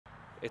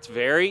It's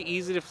very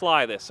easy to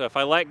fly this. So if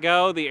I let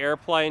go, the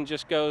airplane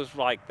just goes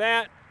like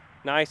that,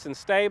 nice and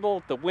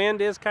stable. The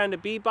wind is kind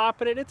of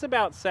bebopping it. It's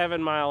about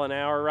 7 miles an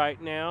hour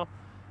right now,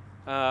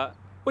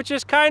 which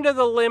is kind of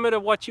the limit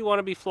of what you want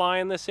to be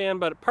flying this in,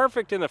 but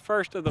perfect in the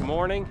first of the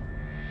morning.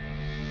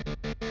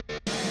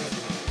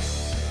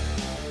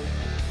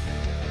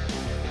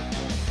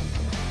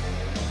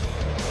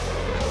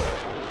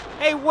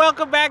 Hey,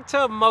 welcome back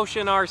to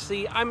Motion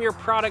RC. I'm your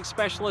product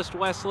specialist,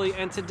 Wesley,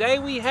 and today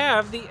we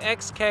have the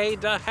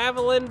XK de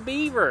Havilland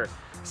Beaver.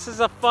 This is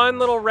a fun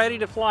little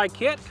ready-to-fly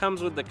kit.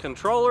 Comes with the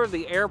controller,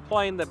 the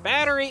airplane, the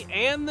battery,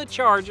 and the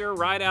charger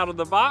right out of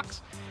the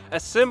box.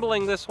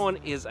 Assembling this one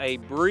is a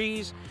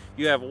breeze.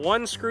 You have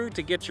one screw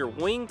to get your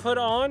wing put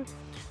on,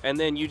 and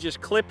then you just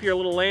clip your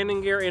little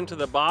landing gear into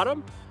the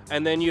bottom,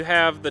 and then you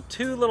have the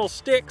two little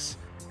sticks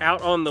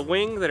out on the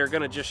wing that are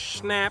going to just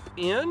snap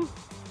in.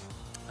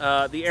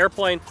 The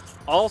airplane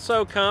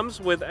also comes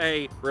with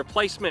a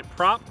replacement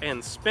prop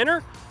and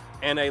spinner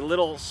and a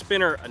little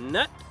spinner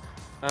nut.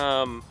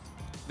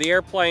 The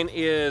airplane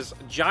is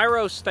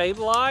gyro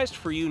stabilized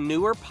for you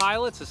newer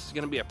pilots. This is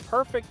going to be a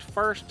perfect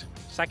first,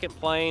 second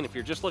plane if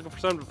you're just looking for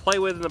something to play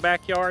with in the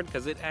backyard,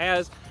 because it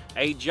has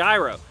a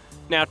gyro.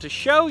 Now, to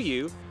show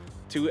you,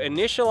 to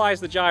initialize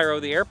the gyro,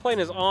 the airplane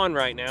is on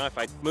right now. If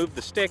I move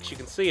the sticks, you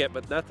can see it,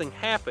 but nothing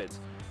happens.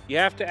 You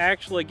have to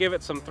actually give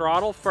it some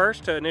throttle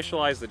first to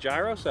initialize the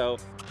gyro. So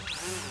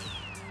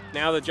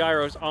now the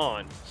gyro's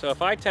on. So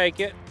if I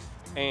take it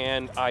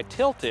and I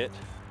tilt it,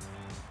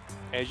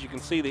 as you can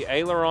see, the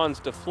ailerons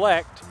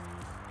deflect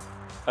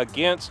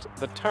against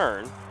the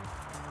turn.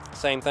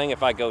 Same thing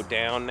if I go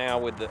down now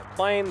with the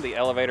plane, the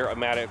elevator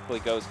automatically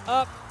goes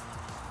up.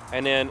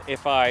 And then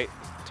if I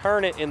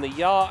turn it in the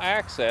yaw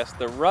axis,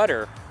 the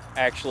rudder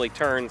actually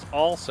turns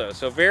also.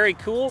 So very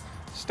cool,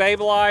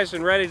 stabilized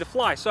and ready to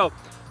fly. So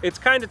it's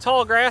kind of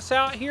tall grass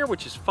out here,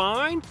 which is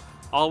fine.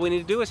 All we need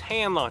to do is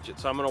hand launch it.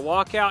 So I'm gonna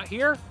walk out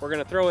here, we're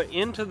gonna throw it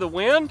into the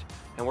wind,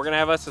 and we're gonna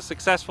have us a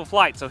successful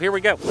flight. So here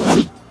we go.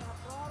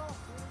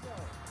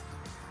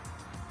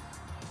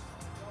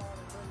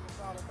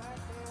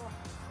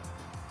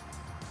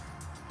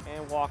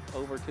 And walk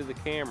over to the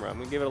camera. I'm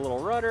gonna give it a little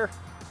rudder.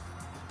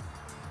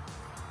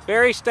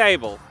 Very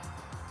stable.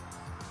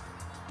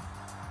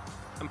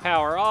 And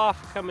power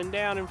off, coming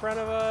down in front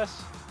of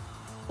us.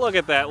 Look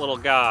at that little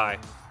guy.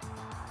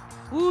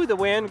 Ooh, the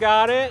wind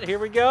got it. Here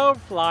we go.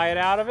 Fly it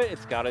out of it.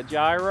 It's got a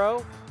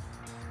gyro.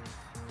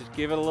 Just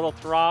give it a little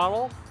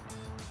throttle.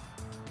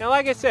 Now,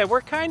 like I said,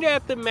 we're kind of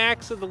at the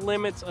max of the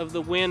limits of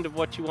the wind of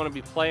what you want to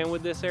be playing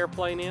with this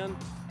airplane in.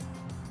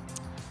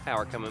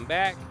 Power coming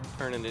back,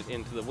 turning it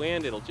into the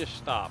wind. It'll just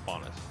stop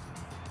on us.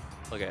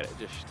 Look at it,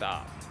 just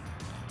stop.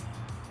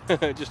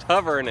 Just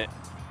hovering it.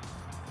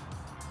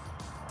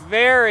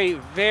 Very,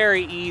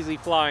 very easy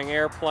flying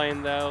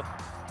airplane though.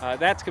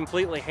 That's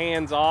completely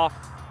hands off.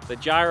 The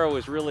gyro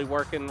is really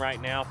working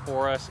right now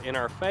for us in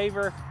our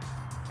favor,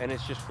 and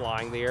it's just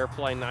flying the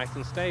airplane nice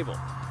and stable.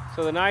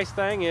 So the nice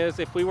thing is,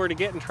 if we were to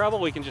get in trouble,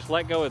 we can just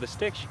let go of the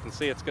sticks. You can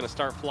see it's going to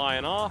start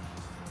flying off.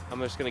 I'm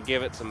just going to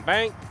give it some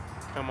bank,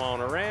 come on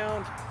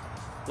around,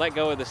 let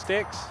go of the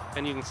sticks,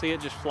 and you can see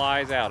it just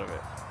flies out of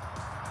it.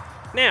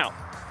 Now,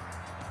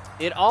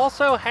 it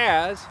also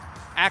has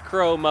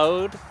acro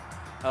mode,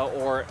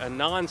 or a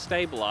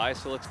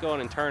non-stabilized, so let's go on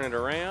and turn it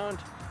around.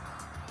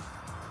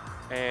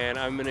 And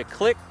I'm gonna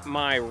click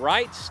my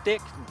right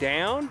stick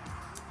down,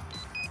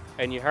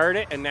 and you heard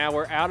it, and now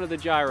we're out of the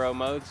gyro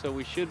mode, so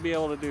we should be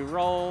able to do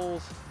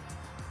rolls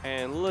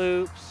and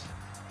loops.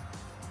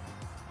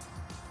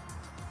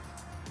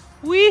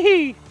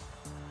 Whee!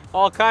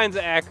 All kinds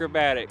of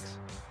acrobatics.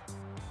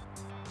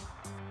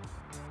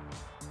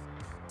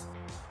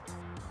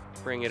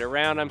 Bring it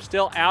around. I'm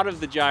still out of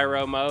the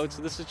gyro mode,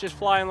 so this is just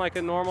flying like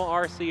a normal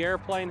RC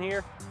airplane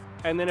here.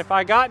 And then if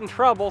I got in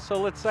trouble,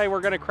 so let's say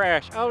we're gonna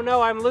crash. Oh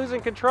no, I'm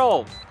losing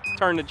control.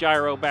 Turn the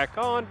gyro back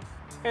on,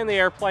 and the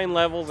airplane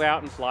levels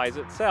out and flies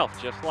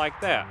itself, just like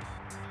that.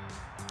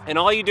 And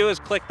all you do is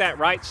click that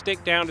right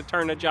stick down to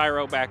turn the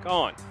gyro back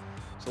on.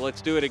 So let's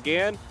do it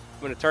again.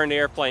 I'm gonna turn the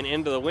airplane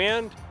into the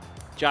wind,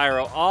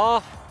 gyro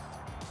off.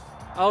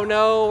 Oh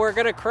no, we're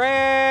gonna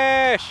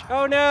crash.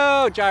 Oh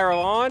no, gyro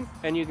on.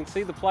 And you can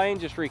see the plane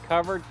just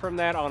recovered from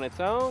that on its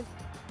own.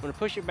 I'm gonna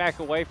push it back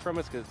away from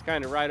us because it's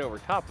kind of right over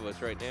top of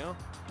us right now.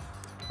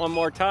 One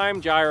more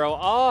time, gyro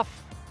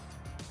off.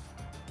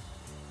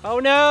 Oh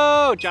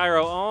no,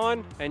 gyro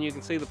on, and you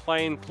can see the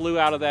plane flew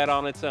out of that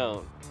on its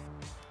own.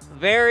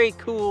 Very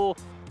cool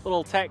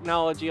little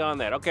technology on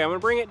that. Okay, I'm gonna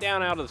bring it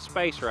down out of the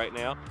space right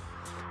now.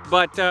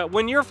 But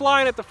when you're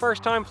flying it the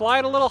first time, fly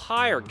it a little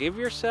higher. Give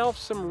yourself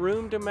some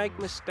room to make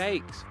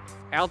mistakes.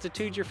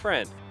 Altitude's your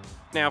friend.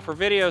 Now, for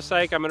video's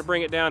sake, I'm gonna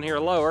bring it down here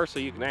lower so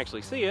you can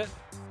actually see it.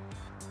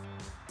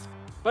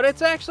 But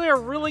it's actually a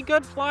really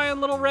good flying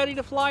little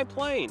ready-to-fly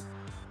plane.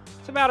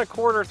 It's about a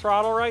quarter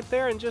throttle right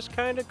there and just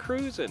kind of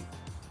cruising.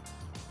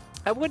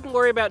 I wouldn't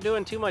worry about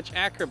doing too much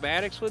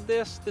acrobatics with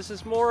this. This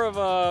is more of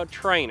a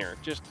trainer,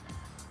 just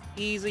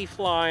easy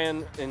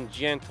flying and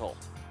gentle.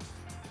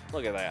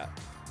 Look at that.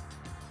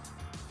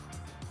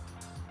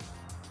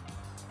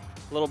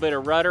 A little bit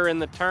of rudder in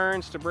the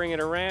turns to bring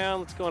it around.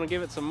 Let's go and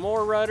give it some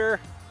more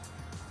rudder.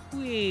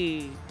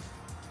 Whee!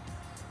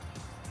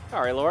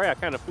 Sorry, Lori, I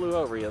kind of flew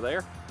over you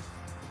there.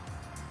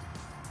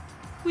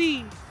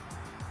 Whee!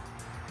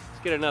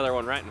 Let's get another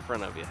one right in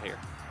front of you here.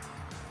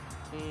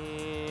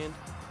 And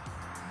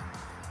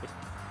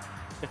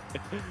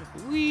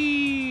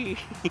whee!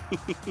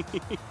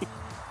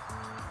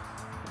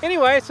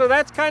 Anyway, so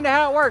that's kind of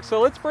how it works. So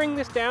let's bring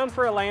this down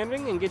for a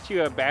landing and get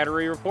you a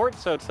battery report.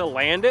 So to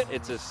land it,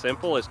 it's as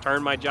simple as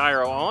turn my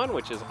gyro on,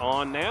 which is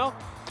on now.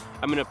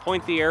 I'm going to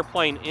point the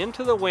airplane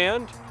into the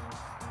wind.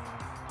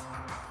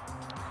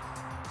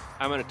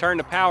 I'm going to turn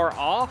the power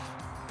off,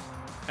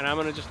 and I'm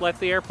going to just let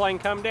the airplane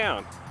come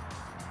down.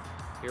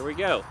 Here we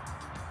go.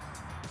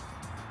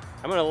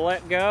 I'm going to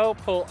let go,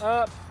 pull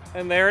up,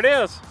 and there it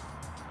is.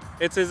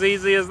 It's as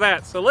easy as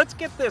that. So let's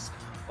get this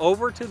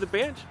over to the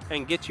bench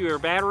and get you your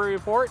battery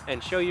report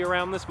and show you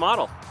around this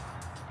model.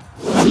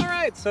 All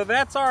right, so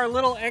that's our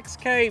little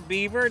XK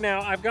Beaver.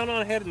 Now I've gone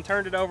on ahead and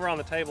turned it over on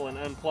the table and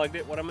unplugged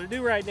it. What I'm going to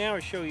do right now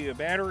is show you a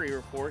battery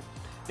report.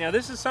 Now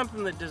this is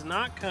something that does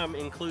not come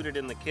included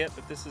in the kit,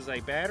 but this is a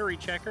battery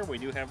checker. We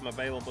do have them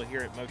available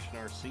here at Motion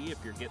RC.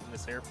 If you're getting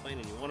this airplane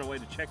and you want a way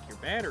to check your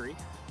battery,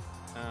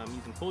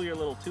 you can pull your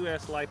little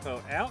 2S LiPo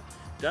out.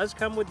 Does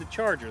come with the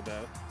charger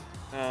though.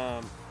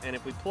 And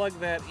if we plug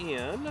that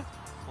in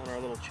on our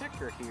little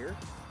checker here,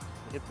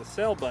 hit the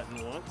cell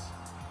button once,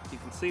 you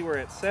can see we're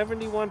at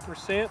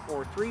 71%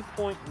 or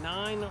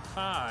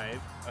 3.95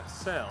 a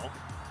cell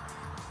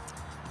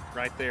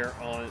right there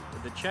on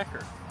the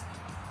checker.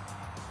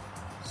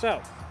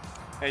 So,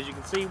 as you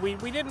can see, we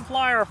didn't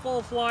fly our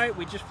full flight,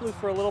 we just flew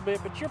for a little bit,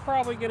 but you're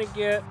probably going to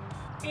get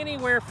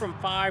anywhere from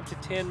 5 to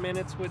 10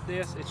 minutes with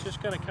this. It's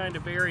just going to kind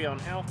of vary on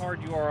how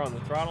hard you are on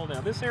the throttle.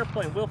 Now, this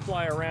airplane will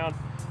fly around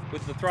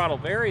with the throttle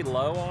very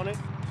low on it,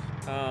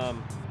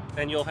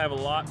 and you'll have a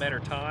lot better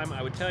time.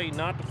 I would tell you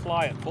not to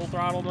fly at full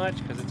throttle much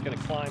because it's going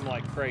to climb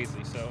like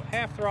crazy. So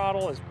half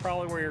throttle is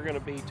probably where you're going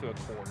to be to a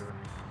quarter.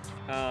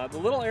 The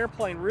little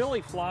airplane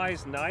really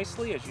flies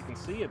nicely. As you can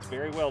see, it's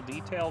very well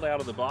detailed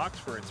out of the box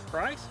for its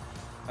price.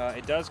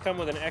 It does come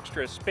with an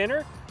extra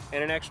spinner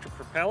and an extra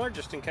propeller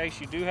just in case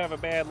you do have a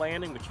bad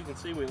landing, but you can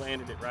see we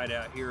landed it right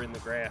out here in the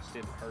grass.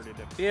 Didn't hurt it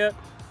a bit.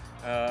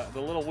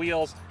 The little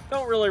wheels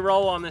don't really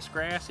roll on this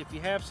grass. If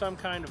you have some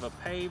kind of a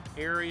paved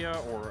area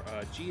or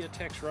a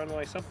geotex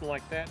runway, something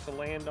like that to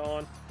land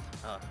on,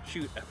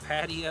 shoot, a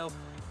patio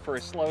for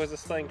as slow as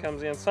this thing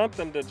comes in,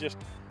 something to just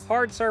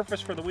hard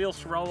surface for the wheels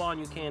to roll on,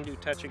 you can do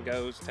touch and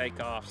goes,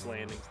 takeoffs,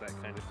 landings, that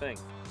kind of thing.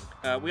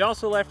 We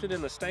also left it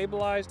in the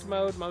stabilized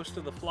mode most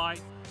of the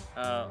flight.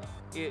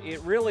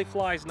 It really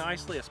flies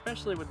nicely,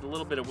 especially with the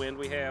little bit of wind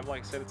we have.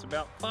 Like I said, it's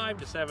about 5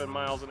 to 7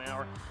 miles an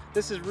hour.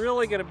 This is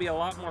really going to be a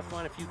lot more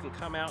fun if you can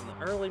come out in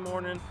the early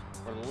morning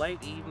or the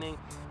late evening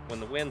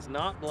when the wind's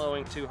not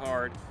blowing too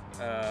hard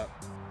and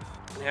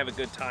have a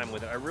good time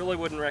with it. I really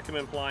wouldn't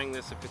recommend flying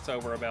this if it's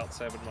over about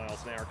 7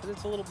 miles an hour because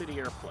it's a little bitty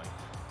airplane.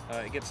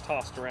 It gets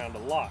tossed around a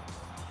lot.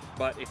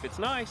 But if it's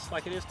nice,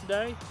 like it is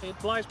today, it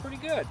flies pretty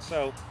good.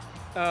 So,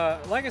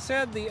 like I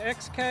said, the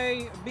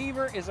XK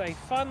Beaver is a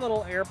fun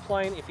little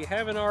airplane. If you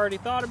haven't already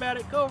thought about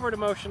it, go over to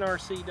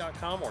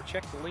motionrc.com or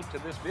check the link to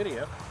this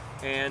video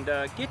and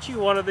get you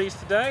one of these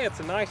today. It's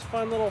a nice,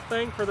 fun little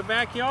thing for the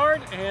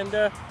backyard, and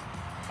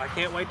I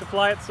can't wait to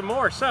fly it some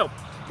more. So,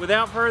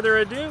 without further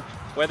ado,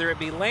 whether it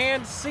be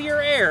land, sea,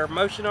 or air,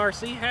 Motion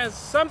RC has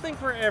something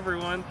for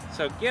everyone.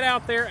 So get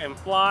out there and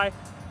fly.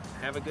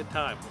 Have a good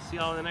time. We'll see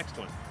you all in the next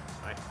one.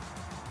 Bye.